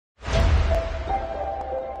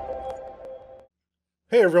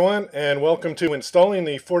Hey everyone, and welcome to installing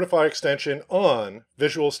the Fortify extension on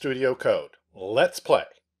Visual Studio Code. Let's play.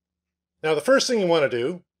 Now the first thing you want to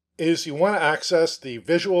do is you want to access the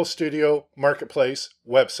Visual Studio Marketplace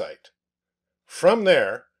website. From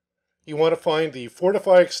there, you want to find the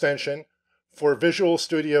Fortify extension for Visual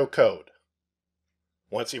Studio Code.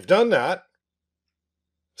 Once you've done that,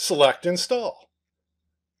 select Install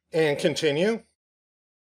and continue.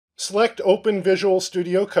 Select Open Visual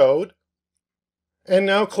Studio Code and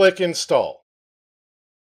now click Install.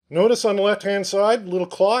 Notice on the left-hand side, little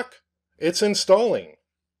clock, it's installing.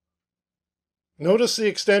 Notice the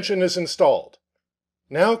extension is installed.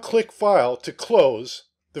 Now click File to close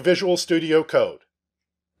the Visual Studio Code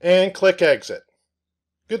and click Exit.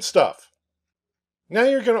 Good stuff. Now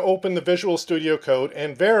you're going to open the Visual Studio Code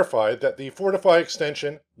and verify that the Fortify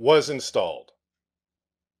extension was installed.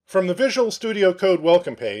 From the Visual Studio Code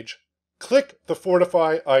welcome page, click the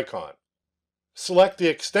Fortify icon. Select the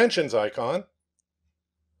Extensions icon,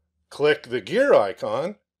 click the gear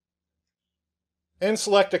icon, and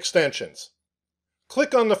select Extensions.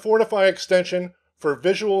 Click on the Fortify extension for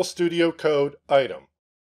Visual Studio Code item.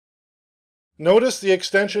 Notice the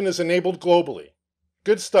extension is enabled globally.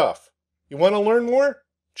 Good stuff. You want to learn more?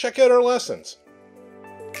 Check out our lessons.